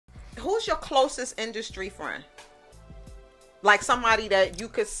who's your closest industry friend? Like somebody that you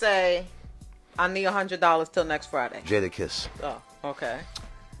could say, I need $100 till next Friday. Jadakiss. Oh, okay.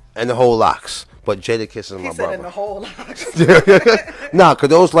 And the whole locks. But Jadakiss is my brother. In the whole locks. Nah, because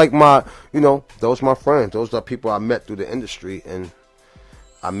those like my, those my friends. Those are people I met through the industry. And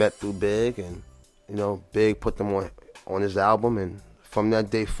I met through Big. And, Big put them on his album. And from that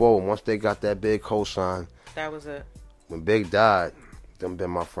day forward, once they got that Big cosign. That was it. When Big died, them been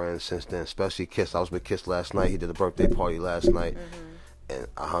my friends since then. Especially Kiss. I was with Kiss last night. He did a birthday party last night. And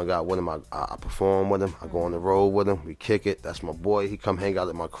I hung out with him. I perform with him. I go on the road with him. We kick it. That's my boy. He come hang out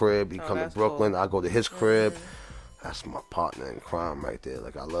at my crib. He come to Brooklyn. Cool. I go to his crib. That's my partner in crime right there.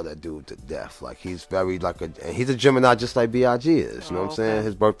 Like, I love that dude to death. Like, he's very and he's a Gemini just like B.I.G. is. You know what I'm saying?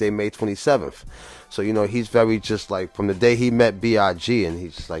 His birthday May 27th. So, he's very just like, from the day he met B.I.G. and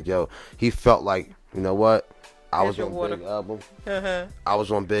he's just like, yo, he felt like, you know what? I was on Big album. I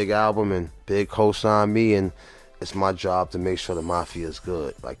was on Big album and Big co-signed me, and it's my job to make sure the Mafia is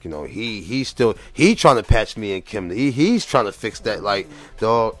good. Like, he's trying to patch me and Kim. He's trying to fix that. Like,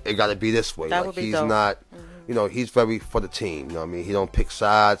 dog, it got to be this way. Like, he's dope. Not, he's very for the team. You know what I mean? He don't pick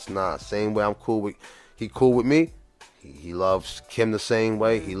sides. Nah, same way I'm cool with. He cool with me. He loves Kim the same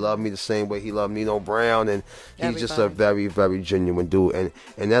way. He loved me the same way. He loved Nino Brown, and he's just a very, very genuine dude.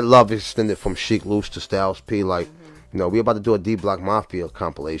 And that love extended from Sheek Louch to Styles P. Like, we about to do a D Block Mafia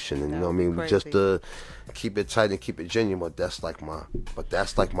compilation, and you know what I mean, just to keep it tight and keep it genuine. But that's like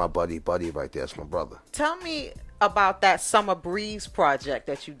my buddy right there. That's my brother. Tell me about that Summer Breeze project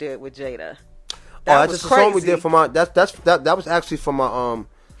that you did with Jada. That's just a song we did for my. That was actually for my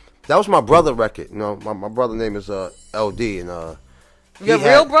That was my brother record. My brother name is LD, and your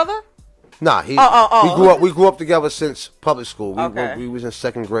real brother? Nah, We grew up together since public school. We was in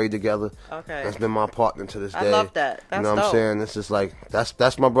second grade together. Okay, that's been my partner to this day. I love that. That's what I'm saying? This is like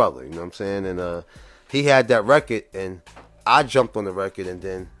that's my brother. You know what I'm saying? And he had that record, and I jumped on the record, and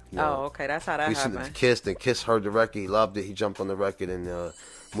then that's how that happened. We sent it to Kiss, and Kiss heard the record. He loved it. He jumped on the record, and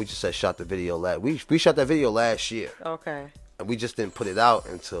we just shot the video we shot that video last year. Okay. And we just didn't put it out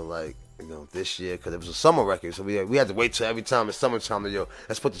until this year because it was a summer record, so we had to wait till every time it's summertime to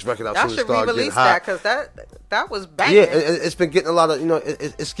let's put this record out. Y'all should re-release that because that was banging. Yeah, it's been getting a lot of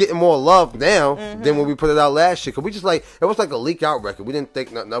it's getting more love now than when we put it out last year. Cause we just it was like a leak out record. We didn't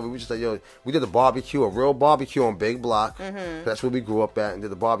think nothing of it. We just we did a real barbecue on Big Block. That's where we grew up at, and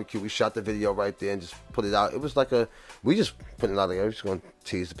did the barbecue. We shot the video right there and just put it out. It was like we just put it out there. We're just gonna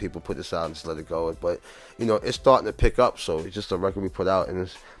tease the people, put this out and just let it go. But it's starting to pick up, so it's just a record we put out, and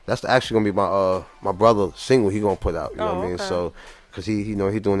that's actually gonna be my brother single he gonna put out. You know what I mean? So, cause he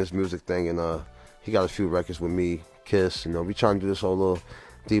doing this music thing, and he got a few records with me, Kiss. We trying to do this whole little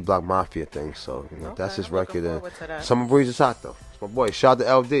D Block Mafia thing. So that's his record. And Summer Breeze is hot though. It's my boy. Shout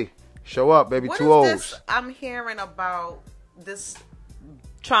out to LD. Show up, baby. What 2 O's. This I'm hearing about this.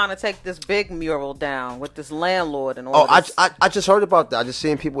 Trying to take this big mural down with this landlord and all. I just heard about that. I just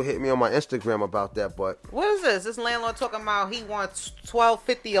seen people hit me on my Instagram about that. But what is this? This landlord talking about he wants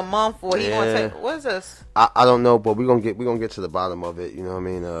 $12.50 a month, or he wants to take. What is this? I don't know, but we're gonna get to the bottom of it. You know what I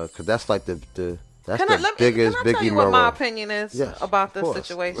mean? Because that's like the biggest can I tell you mural. What my opinion is about this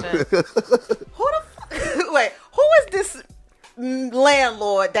situation? Who is this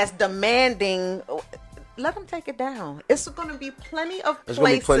landlord that's demanding? Let them take it down. It's going to be plenty of places. There's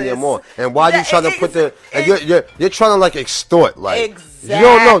going to be plenty of more. And why you trying to put you're trying to extort. Exactly. You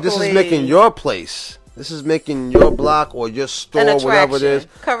don't know. This is making your place. This is making your block or your store, whatever it is,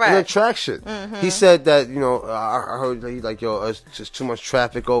 an attraction. He said that, I heard he's like, it's just too much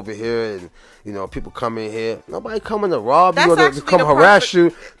traffic over here, and, people come in here. Nobody coming to rob you or to come harass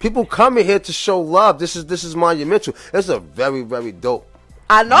you. People come in here to show love. This is monumental. It's a very, very dope.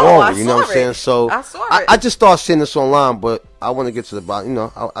 I know. Moment, you know what I'm saying? So I just started seeing this online, but I want to get to the bottom.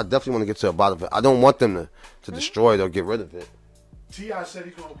 I definitely want to get to the bottom of it. I don't want them to destroy it or get rid of it. T.I. said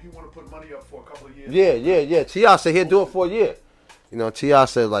he want to put money up for a couple of years. Yeah. T.I. said he'll do it for a year. T.I.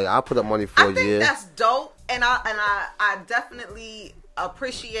 said I'll put up money for a year. I think that's dope, and I definitely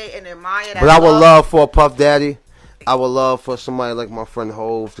appreciate and admire that. But I would love for a Puff Daddy. I would love for somebody like my friend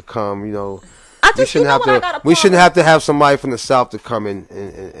Hove to come. We shouldn't have to have somebody from the South to come in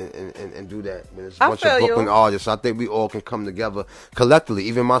and do that. I mean, it's a bunch of Brooklyn artists. I think we all can come together collectively,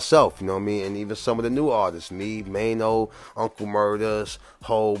 even myself, you know what I mean? And even some of the new artists, me, Mano, Uncle Murders,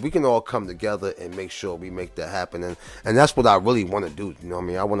 Ho, we can all come together and make sure we make that happen. And that's what I really want to do, you know what I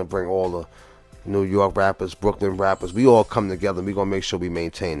mean? I want to bring all New York rappers, Brooklyn rappers, we all come together. We gonna make sure we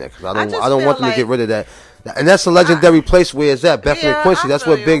maintain that because I don't want them to get rid of that. And that's a legendary place where it's at. Bethany and Quincy. That's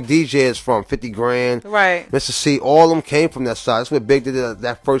where Big DJ is from. 50 Grand. Right. Mr. C. All of them came from that side. That's where Big did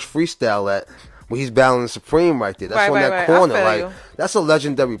that first freestyle at. Where he's battling Supreme right there. That's on that corner. Like that's a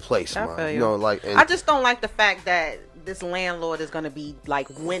legendary place, man. You know, like I just don't like the fact that this landlord is gonna be like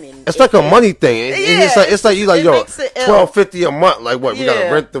winning. It's like a money thing. It's like you like yo $12.50 a month. Like what? We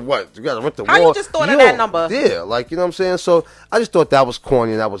gotta rent the what? You gotta rent the wall. How you just thought of that number? Yeah, like you know what I'm saying. So I just thought that was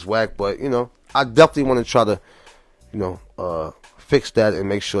corny and that was whack. But you know, I definitely want to try to, you know, fix that and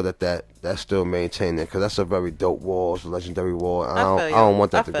make sure that still maintained it because that's a very dope wall. It's a legendary wall. I don't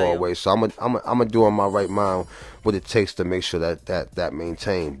want that to go away. So I'm gonna do on my right mind what it takes to make sure that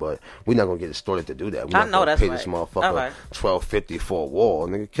maintained. But we're not gonna get it started to do that. We're not gonna pay this motherfucker $12.50 for a wall.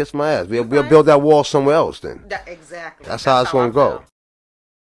 Nigga, kiss my ass. We'll build that wall somewhere else then. Exactly. That's how it's gonna go.